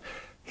not rubbing.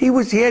 He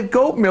had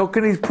goat milk,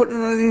 and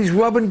he's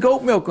rubbing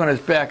goat milk on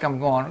his back. I'm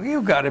going,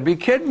 you got to be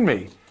kidding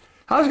me.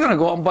 I was going to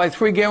go out and buy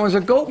 3 gallons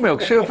of goat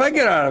milk, see if I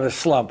get out of a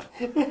slump.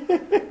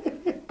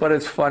 But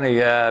it's funny,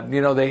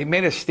 they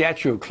made a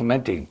statue of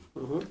Clemente.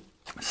 Mm-hmm.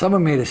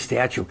 Someone made a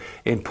statue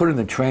and put it in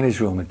the trainer's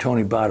room, in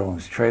Tony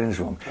Bartolo's trainer's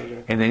room.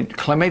 Okay. And then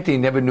Clemente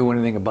never knew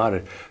anything about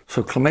it.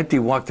 So Clemente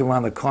walked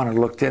around the corner,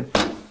 looked in,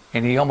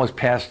 and he almost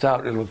passed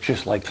out. It looked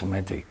just like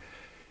Clemente.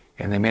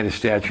 And they made a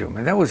statue of him.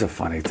 And that was a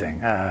funny thing.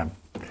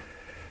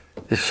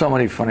 There's so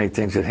many funny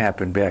things that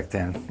happened back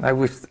then.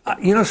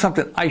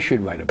 Something? I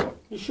should write a book.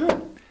 You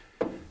should.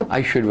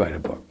 I should write a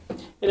book.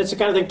 And it's the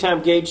kind of thing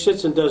Tom Gage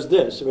sits and does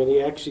this. I mean,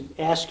 he actually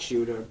asks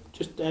you to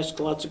just ask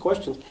lots of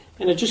questions.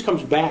 And it just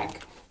comes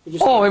back.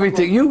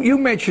 Everything. You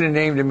mentioned a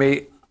name to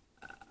me.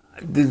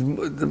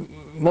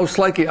 Most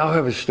likely I'll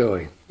have a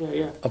story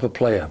of a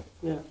player.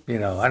 Yeah.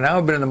 And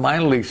I've been in the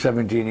minor league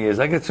 17 years.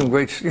 I get some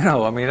great,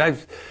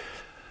 I've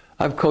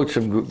coached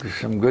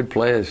some good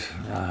players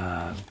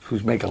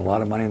who's making a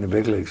lot of money in the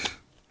big leagues.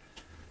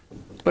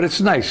 But it's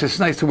nice. It's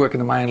nice to work in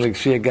the minor leagues,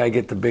 see a guy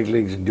get the big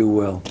leagues and do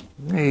well.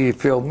 You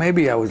feel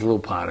maybe I was a little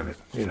part of it,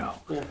 Yeah.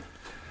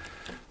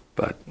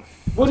 But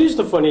what is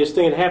the funniest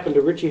thing that happened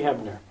to Richie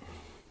Hebner?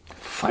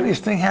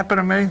 Funniest thing happened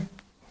to me?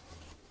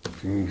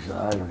 Jeez,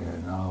 I don't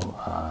even know.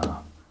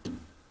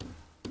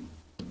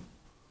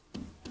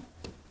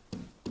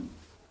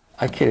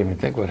 I can't even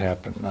think what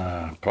happened.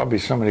 Probably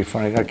somebody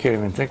funny. I can't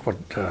even think what.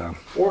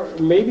 Or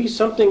maybe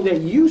something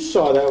that you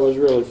saw that was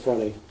really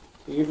funny.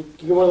 You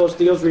get one of those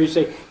deals where you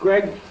say,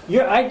 "Greg,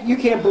 you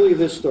can't believe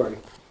this story."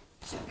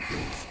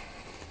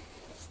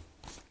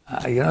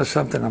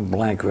 Something, I'm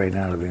blank right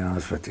now, to be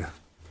honest with you.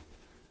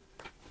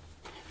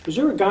 Was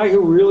there a guy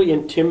who really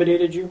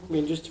intimidated you? I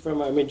mean,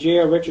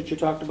 J.R. Richards you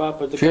talked about,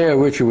 but J.R.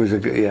 Richards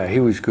was he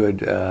was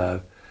good.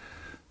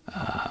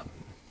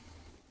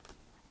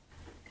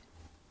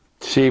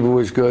 Seaver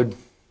was good.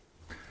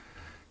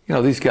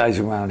 These guys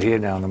around here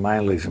now in the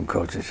minor leagues, some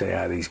coaches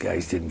say, these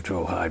guys didn't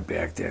throw hard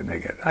back then.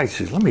 I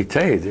said, let me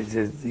tell you,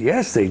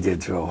 yes, they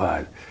did throw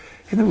hard.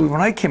 When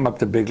I came up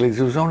to big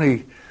leagues, I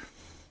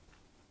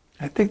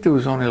think there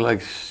was only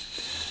like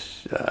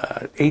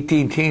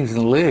 18 teams in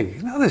the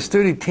league. Now there's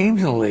 30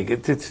 teams in the league.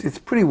 It's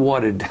pretty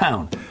watered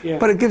down. Yeah.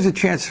 But it gives a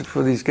chance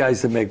for these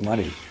guys to make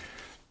money.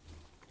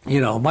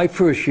 My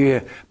first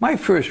 3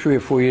 or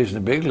 4 years in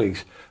the big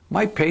leagues,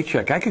 my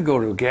paycheck, I could go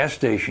to a gas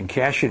station,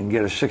 cash it, and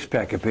get a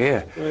 6-pack of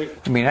beer. Right.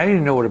 I mean, I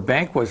didn't know what a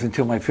bank was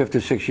until my 5th or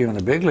 6th year in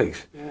the big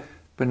leagues. Yeah.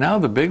 But now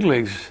the big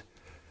leagues,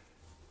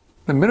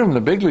 the minimum in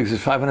the big leagues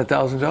is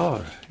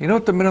 $500,000. You know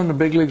what the minimum in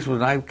the big leagues was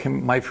when I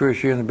came my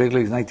first year in the big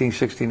leagues,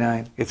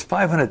 1969? It's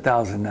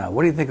 $500,000 now.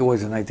 What do you think it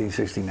was in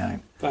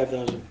 1969?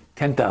 $5,000.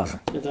 $10,000.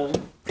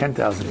 $10,000?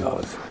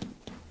 $10,000.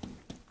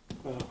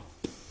 Wow.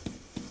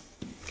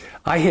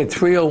 I had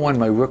 301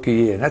 my rookie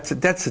year. That's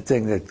the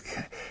thing that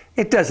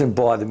it doesn't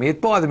bother me.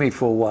 It bothered me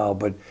for a while,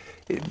 but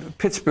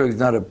Pittsburgh's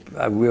not a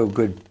real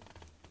good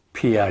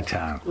PR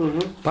town.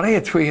 Mm-hmm. But I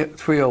had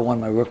 301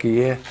 my rookie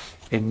year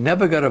and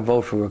never got a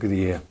vote for Rookie of the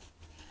Year.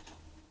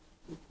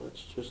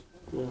 That's just,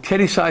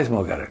 Teddy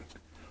Sizemore got it.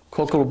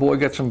 Coco LeBoy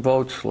got some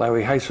votes.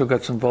 Larry Heisel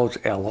got some votes.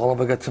 Al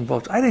Oliver got some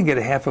votes. I didn't get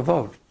a half a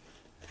vote.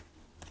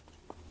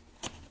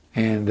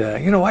 And,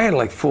 I had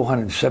like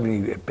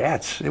 470 at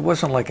bats. It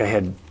wasn't like I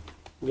had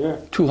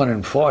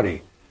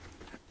 240.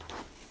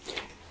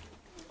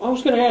 I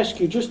was going to ask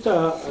you, just,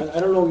 I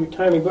don't know your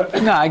timing, but...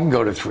 No, I can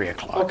go to 3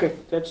 o'clock. Okay,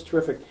 that's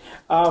terrific.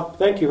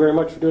 Thank you very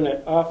much for doing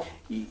that.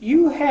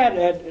 You had,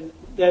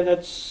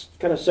 that's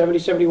kind of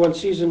 70-71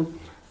 season,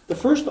 the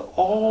first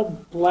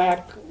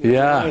all-black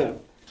lineup.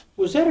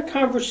 Was that a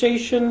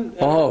conversation?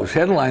 Oh, it was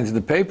headlines in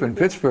the paper in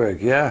Pittsburgh,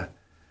 yeah.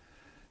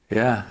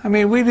 Yeah, I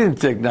mean, we didn't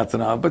think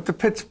nothing of it, but the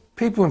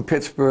people in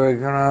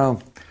Pittsburgh,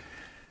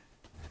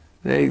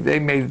 they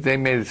made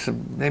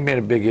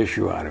a big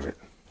issue out of it.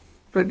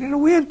 But,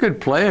 we had good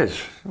players.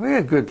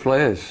 We just,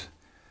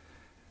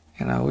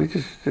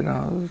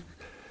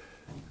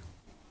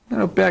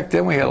 back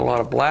then we had a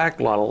lot of black,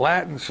 a lot of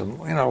Latin,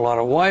 a lot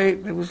of white.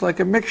 It was like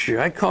a mixture.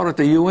 I called it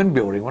the UN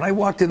building. When I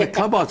walked in the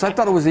clubhouse, I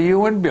thought it was the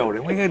UN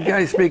building. We had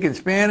guys speaking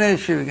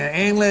Spanish,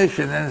 English,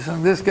 and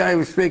then this guy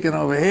was speaking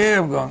over here.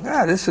 I'm going,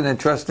 this is an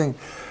interesting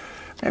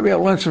Maybe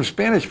I'll learn some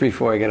Spanish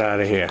before I get out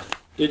of here.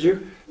 Did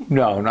you?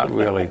 No, not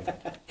really.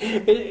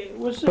 It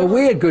was, But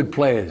we had good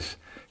players.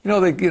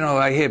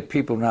 I hear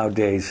people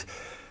nowadays,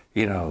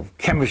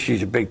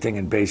 chemistry's a big thing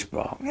in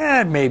baseball.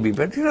 Yeah, maybe,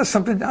 but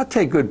something, I'll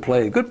take good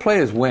players. Good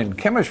players win.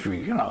 Chemistry,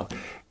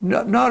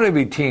 not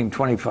every team,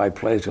 25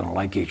 players, going to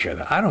like each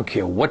other. I don't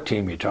care what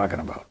team you're talking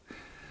about.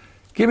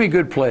 Give me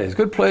good players.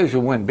 Good players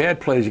will win.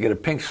 Bad players, you get a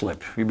pink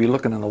slip. You'll be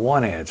looking in the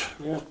want ads.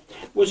 Yeah.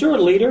 Was there a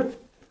leader?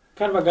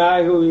 Kind of a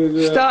guy who...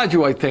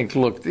 Stargio, I think,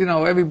 looked,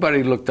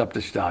 everybody looked up to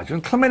Stargio.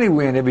 And Clemente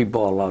ran every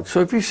ball out.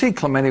 So if you see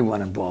Clemente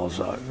running balls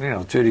out,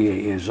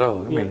 38 years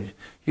old, I mean,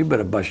 you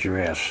better bust your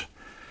ass.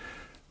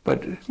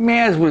 But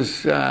Maz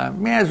was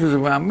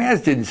around.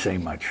 Maz didn't say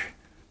much.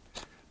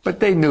 But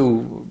they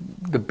knew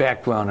the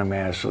background of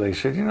Maz, so they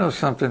said,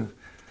 something,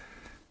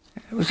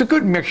 it was a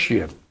good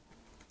mixture.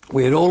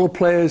 We had older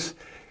players.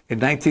 In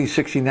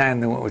 1969,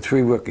 they went with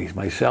 3 rookies,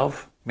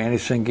 myself, Manny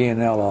Sengi,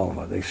 and Al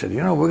Oliver. They said,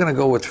 we're going to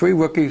go with 3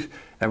 rookies,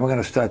 and we're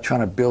going to start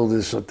trying to build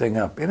this thing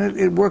up. And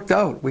it worked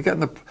out. We got in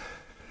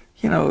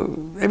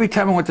the, every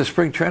time I went to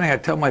spring training,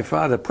 I'd tell my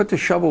father, put the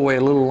shovel away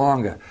a little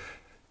longer.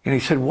 And he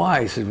said,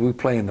 why? He said, we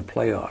play in the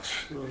playoffs.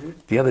 Mm-hmm.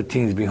 The other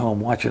teams be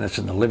home watching us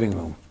in the living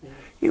room.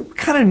 You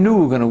kind of knew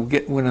we were going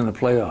to win in the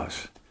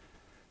playoffs.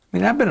 I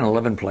mean, I've been in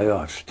 11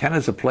 playoffs, 10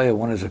 as a player,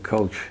 1 as a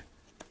coach.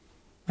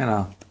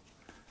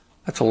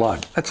 That's a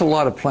lot. That's a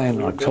lot of playing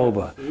in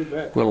October,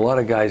 where a lot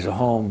of guys are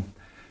home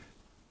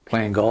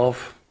playing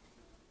golf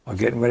or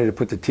getting ready to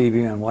put the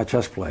TV on and watch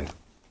us play.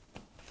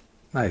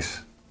 Nice.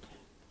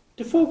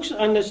 Do folks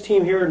on this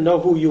team here know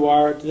who you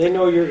are? Do they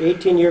know your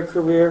 18-year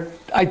career?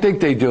 I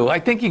think they do. I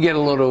think you get a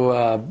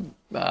little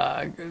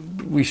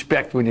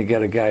respect when you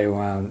get a guy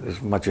around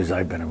as much as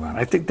I've been around.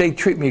 I think they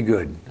treat me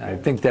good. I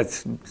think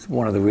that's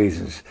one of the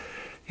reasons.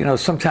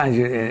 Sometimes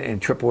in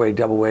AAA,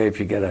 AA, if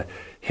you get a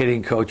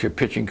hitting coach or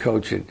pitching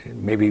coach that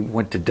maybe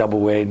went to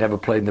AA, never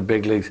played in the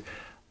big leagues,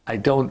 I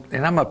don't,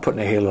 and I'm not putting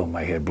a halo on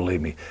my head,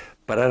 believe me,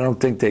 but I don't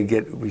think they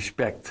get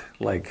respect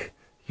like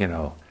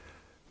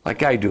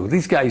I do.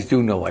 These guys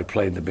do know I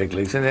played in the big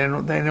leagues,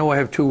 and they know I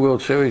have 2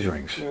 World Series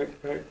rings.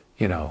 Right.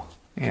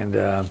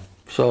 And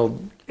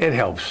so it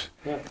helps.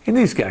 Yeah. And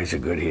these guys are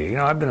good here.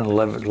 I've been in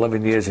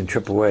 11 years in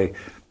AAA.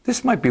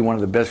 This might be one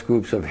of the best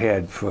groups I've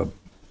had for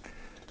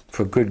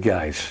good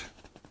guys.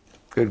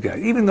 Good guys.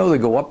 Even though they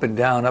go up and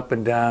down, up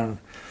and down.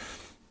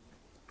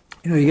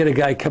 You get a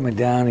guy coming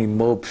down, he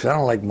mopes. I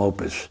don't like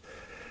mopers.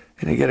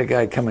 And you get a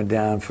guy coming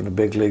down from the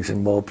big leagues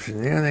and mopes.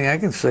 And the only thing I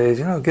can say is,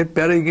 get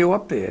better, you go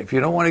up there. If you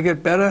don't want to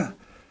get better,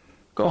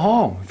 go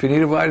home. If you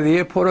need a ride to the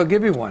airport, I'll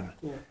give you one.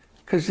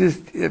 Because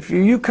if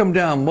you come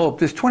down mope,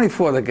 there's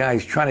 24 other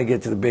guys trying to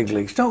get to the big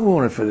leagues. Don't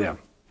ruin it for them.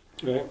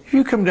 Right. If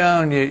you come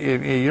down,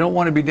 you don't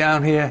want to be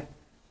down here,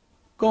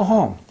 go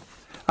home.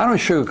 I don't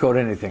sugarcoat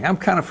anything. I'm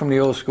kind of from the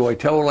old school. I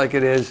tell it like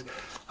it is.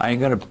 I ain't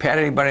going to pat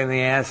anybody in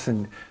the ass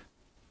and,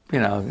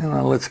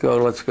 let's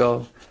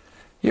go.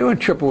 You're in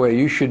AAA.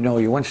 You should know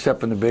you're one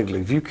step from the big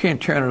leagues. If you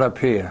can't turn it up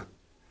here,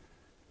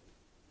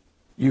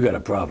 you got a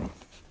problem.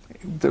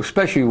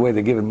 Especially the way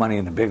they're giving money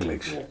in the big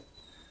leagues. Yeah.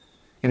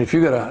 And if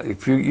you got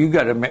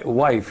a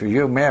wife, if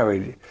you're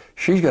married,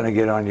 she's going to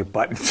get on your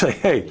butt and say,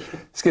 hey,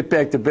 let's get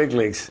back to big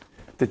leagues.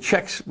 The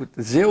checks,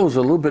 the zeros are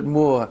a little bit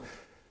more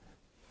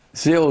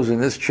zeros in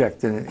this check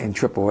than in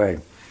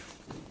AAA.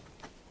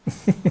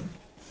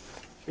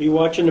 Are you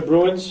watching the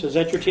Bruins? Is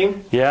that your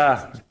team?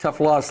 Yeah, tough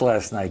loss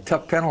last night.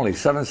 Tough penalty.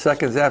 7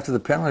 seconds after the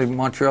penalty,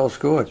 Montreal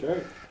scored. That's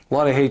right. A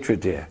lot of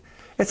hatred there.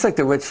 It's like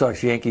the Red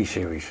Sox-Yankee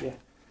series.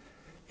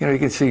 Yeah. You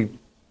can see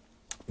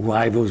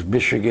rivals,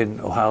 Michigan,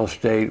 Ohio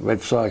State,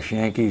 Red Sox,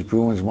 Yankees,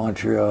 Bruins,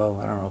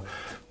 Montreal, I don't know.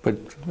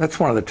 But that's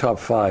one of the top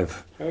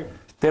 5. Okay.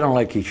 They don't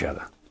like each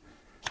other.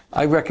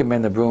 I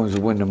recommend the Bruins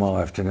win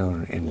tomorrow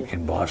afternoon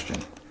in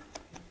Boston.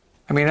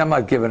 I mean, I'm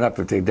not giving up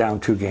if they're down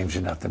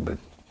 2-0, but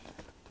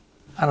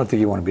I don't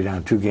think you want to be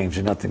down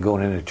 2-0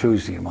 going into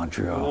Tuesday in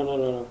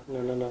Montreal.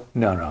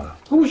 No.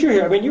 Who was your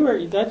hero? I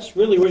mean, that's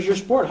really was your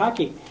sport,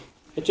 hockey.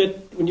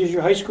 When you was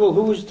your high school,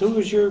 who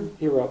was your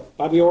hero?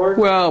 Bobby Orr?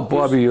 Well,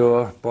 Bobby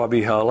Orr,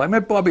 Bobby Hull. I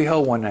met Bobby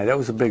Hull one night. That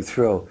was a big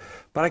thrill.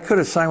 But I could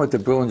have signed with the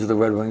Bruins or the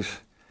Red Wings.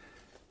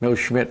 Mill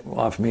Schmidt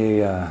offered me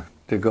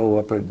to go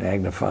up at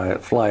Agna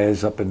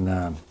Flyers up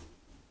in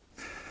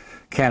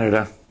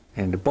Canada.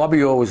 And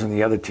Bobby Orr was in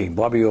the other team.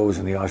 Bobby Orr was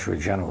in the Oshawa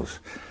Generals.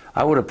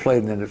 I would have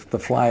played in the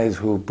Flyers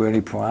who were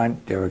Bernie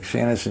Perrant, Derek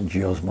Sanderson,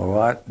 Gilles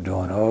Marat,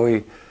 Don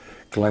Owie,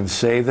 Glenn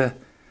Sather,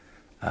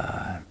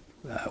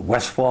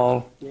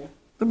 Westfall. Yeah.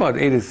 About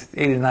 8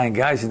 or 9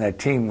 guys in that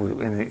team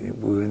were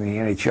in the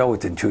NHL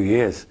within 2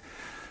 years.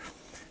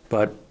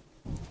 But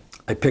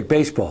I picked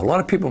baseball. A lot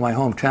of people in my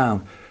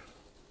hometown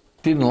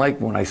didn't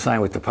like when I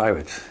signed with the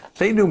Pirates.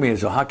 They knew me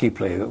as a hockey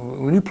player.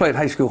 When you played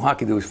high school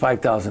hockey, there was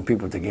 5,000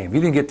 people at the game. If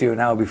you didn't get there an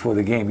hour before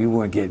the game, you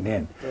weren't getting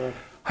in. Yeah.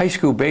 High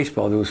school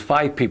baseball, there was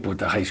 5 people at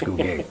the high school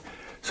game.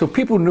 So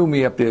people knew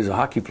me up there as a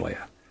hockey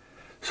player.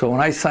 So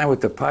when I signed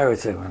with the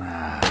Pirates, they went,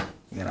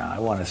 I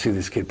want to see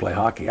this kid play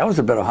hockey. I was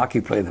a better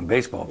hockey player than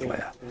baseball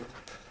player. Yeah.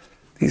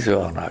 These are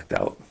all knocked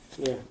out.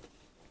 Yeah.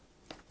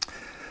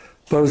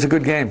 But it was a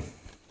good game.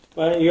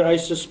 But I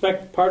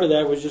suspect part of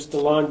that was just the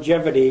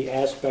longevity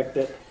aspect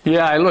that.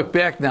 Yeah, I look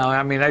back now.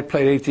 I mean, I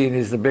played 18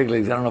 years in the big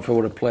leagues. I don't know if I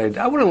would have played.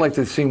 I would have liked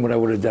to have seen what I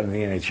would have done in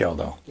the NHL,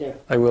 though. Yeah.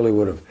 I really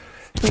would have.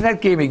 In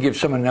that game, you give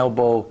someone an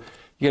elbow,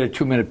 you get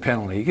a 2-minute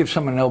penalty. You give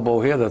someone an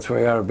elbow here, they'll throw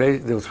you out of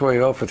base. They'll throw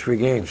you out for 3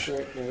 games.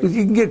 Right.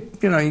 You can get,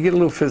 you get a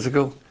little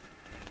physical.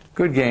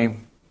 Good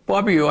game.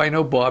 Bobby, I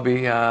know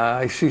Bobby.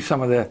 I see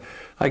some of the.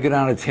 I go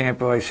down to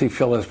Tampa. I see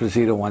Phil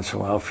Esposito once in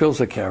a while.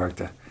 Phil's a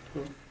character,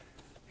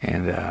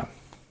 and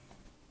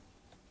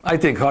I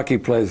think hockey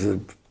players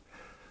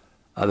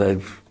are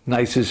the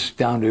nicest,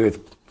 down-to-earth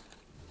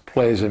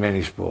players of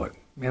any sport.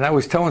 And I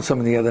was telling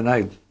someone the other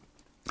night,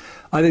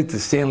 I think the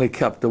Stanley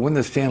Cup, to win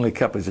the Stanley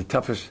Cup is the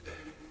toughest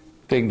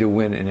thing to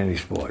win in any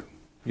sport.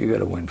 You got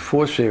to win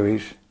 4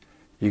 series.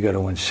 You got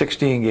to win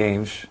 16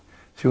 games.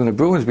 See, when the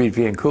Bruins beat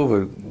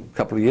Vancouver a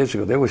couple of years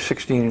ago, they were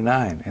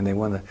 16-9, and they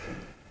won the.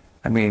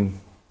 I mean,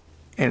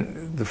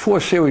 and the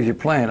 4 series you're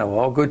playing are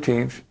all good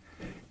teams.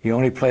 You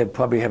only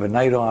probably have a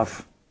night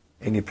off,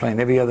 and you're playing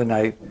every other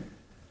night.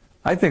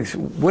 I think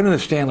winning the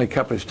Stanley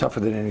Cup is tougher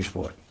than any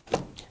sport.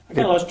 I kind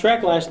of lost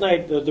track last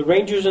night. The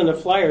Rangers and the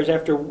Flyers,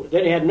 after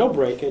they had no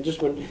break, it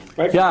just went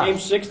right from Game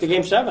 6 to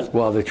Game 7.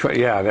 Well,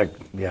 yeah. That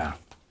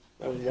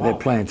was, wow. They're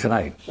playing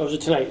tonight. Oh, was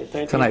it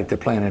tonight? Tonight they're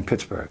playing in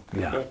Pittsburgh.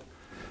 Yeah. Okay.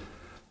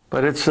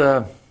 But it's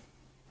well,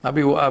 it's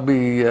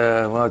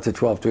a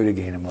 12:30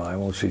 game tomorrow. I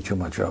won't see too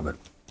much of it.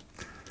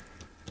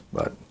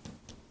 But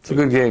it's a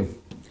good game.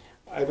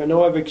 I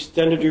know I've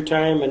extended your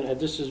time, and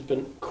this has been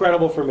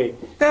incredible for me.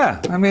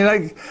 Yeah, I mean,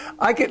 let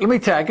me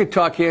tell you, I could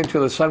talk here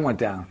until the sun went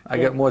down. I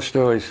got more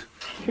stories.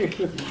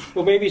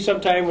 Well, maybe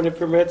sometime when it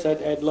permits,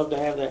 I'd love to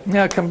have that.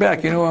 Yeah, come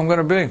back. You know where I'm going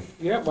to be.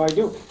 Yeah, well, I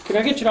do. Can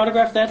I get you to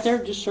autograph that there?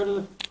 Just sort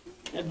of,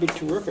 that'd be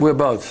terrific.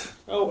 Whereabouts?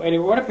 Oh,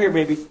 anyway, right up here,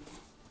 maybe.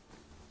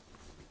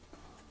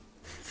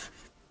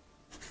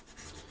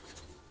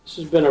 This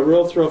has been a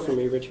real thrill for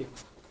me, Richie.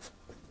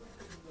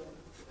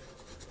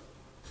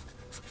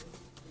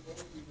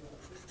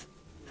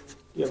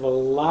 You have a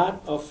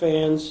lot of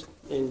fans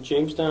in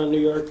Jamestown, New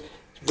York.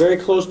 It's very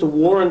close to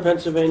Warren,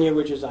 Pennsylvania,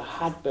 which is a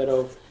hotbed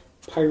of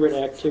pirate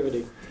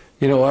activity.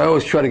 You know, I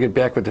always try to get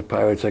back with the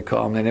Pirates. I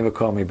call them. They never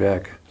call me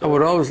back. I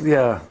would always,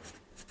 yeah.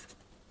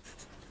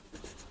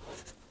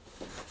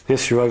 They're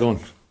struggling.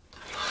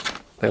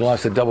 They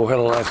lost a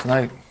doubleheader last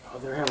night. Oh,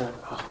 they're having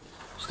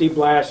Steve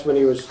Blass, when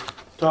he was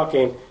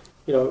talking,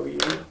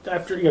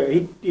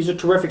 he's a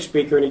terrific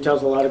speaker, and he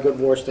tells a lot of good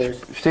war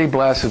stories. Steve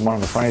Blass is one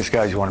of the funniest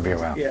guys you want to be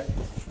around. Yeah.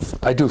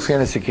 I do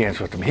fantasy camps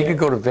with him. He could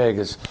go to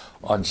Vegas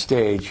on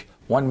stage,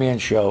 one-man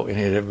show, and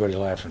hit everybody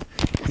laughing.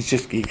 He's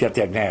got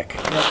that knack.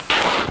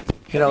 Yeah.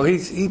 You know, did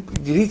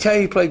he tell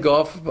you he played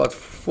golf about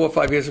 4 or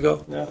 5 years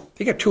ago? No.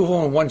 He got 2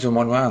 hole-in-ones in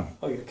 1 round.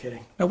 Oh, you're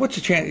kidding. Now, what's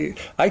the chance?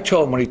 I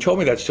told him, when he told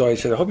me that story, I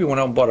said, I hope you went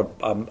out and bought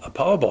a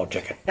Powerball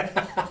ticket.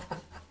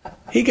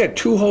 He got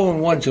 2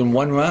 hole-in-ones in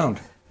 1 round.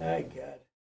 I guess.